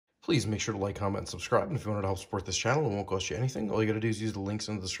Please make sure to like, comment, and subscribe. And if you want to help support this channel, it won't cost you anything. All you got to do is use the links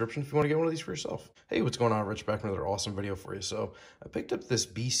in the description if you want to get one of these for yourself. Hey, what's going on? Rich back with another awesome video for you. So I picked up this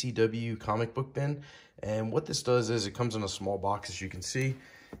BCW comic book bin, and what this does is it comes in a small box, as you can see.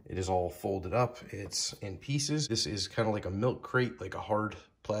 It is all folded up. It's in pieces. This is kind of like a milk crate, like a hard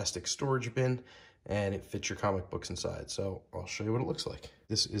plastic storage bin, and it fits your comic books inside. So I'll show you what it looks like.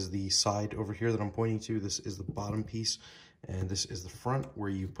 This is the side over here that I'm pointing to. This is the bottom piece, and this is the front where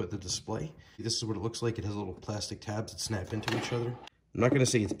you put the display. This is what it looks like. It has little plastic tabs that snap into each other. I'm not going to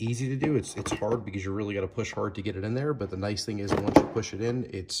say it's easy to do. It's hard because you really got to push hard to get it in there. But the nice thing is once you push it in,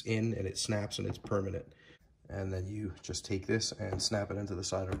 it's in and it snaps and it's permanent. And then you just take this and snap it into the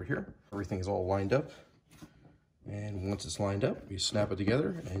side over here. Everything is all lined up. And once it's lined up, you snap it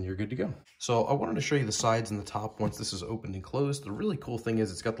together and you're good to go. So I wanted to show you the sides and the top once this is opened and closed. The really cool thing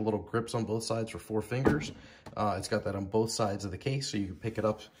is it's got the little grips on both sides for 4 fingers. It's got that on both sides of the case, so you can pick it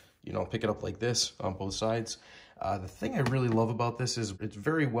up, pick it up like this on both sides. The thing I really love about this is it's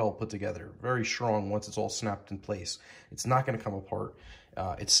very well put together, very strong once it's all snapped in place. It's not going to come apart.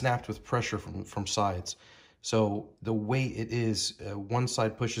 It's snapped with pressure from sides. So the way it is, one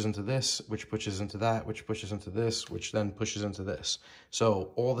side pushes into this, which pushes into that, which pushes into this, which then pushes into this.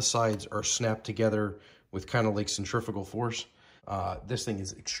 So all the sides are snapped together with kind of like centrifugal force. This thing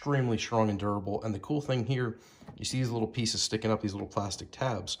is extremely strong and durable. And the cool thing here, you see these little pieces sticking up, these little plastic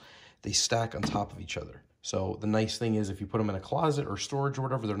tabs, they stack on top of each other. So the nice thing is if you put them in a closet or storage or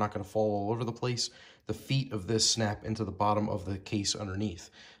whatever, they're not going to fall all over the place. The feet of this snap into the bottom of the case underneath.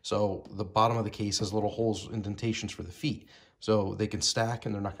 So the bottom of the case has little holes, indentations for the feet. So they can stack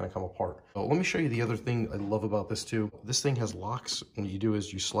and they're not going to come apart. So let me show you the other thing I love about this too. This thing has locks. What you do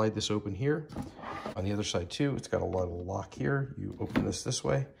is you slide this open here. On the other side too, it's got a little lock here. You open this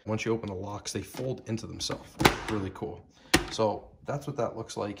way. Once you open the locks, they fold into themselves. Really cool. So that's what that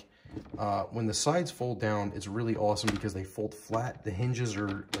looks like. When the sides fold down, it's really awesome because they fold flat. The hinges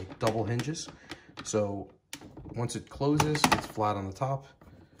are like double hinges. So once it closes, it's flat on the top.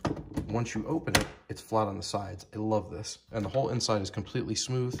 Once you open it, it's flat on the sides. I love this. And the whole inside is completely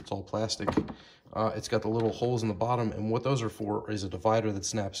smooth. It's all plastic. It's got the little holes in the bottom. And what those are for is a divider that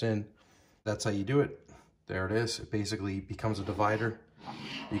snaps in. That's how you do it. There it is. It basically becomes a divider.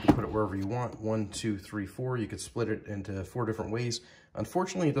 You can put it wherever you want. 1, 2, 3, 4. You could split it into 4 different ways.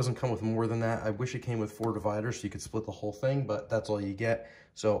 Unfortunately, it doesn't come with more than that. I wish it came with 4 dividers so you could split the whole thing, but that's all you get.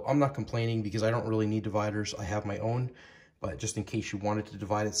 So I'm not complaining because I don't really need dividers. I have my own, but just in case you wanted to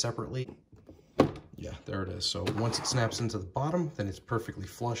divide it separately, yeah, there it is. So once it snaps into the bottom, then it's perfectly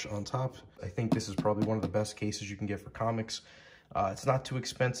flush on top. I think this is probably one of the best cases you can get for comics. It's not too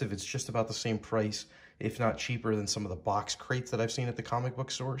expensive. It's just about the same price, if not cheaper than some of the box crates that I've seen at the comic book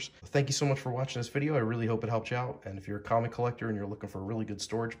stores. Thank you so much for watching this video. I really hope it helped you out. And if you're a comic collector and you're looking for a really good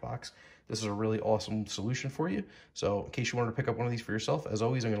storage box, this is a really awesome solution for you. So in case you wanted to pick up one of these for yourself, as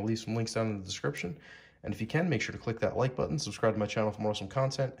always, I'm going to leave some links down in the description. And if you can, make sure to click that like button, subscribe to my channel for more awesome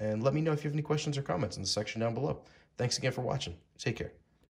content, and let me know if you have any questions or comments in the section down below. Thanks again for watching. Take care.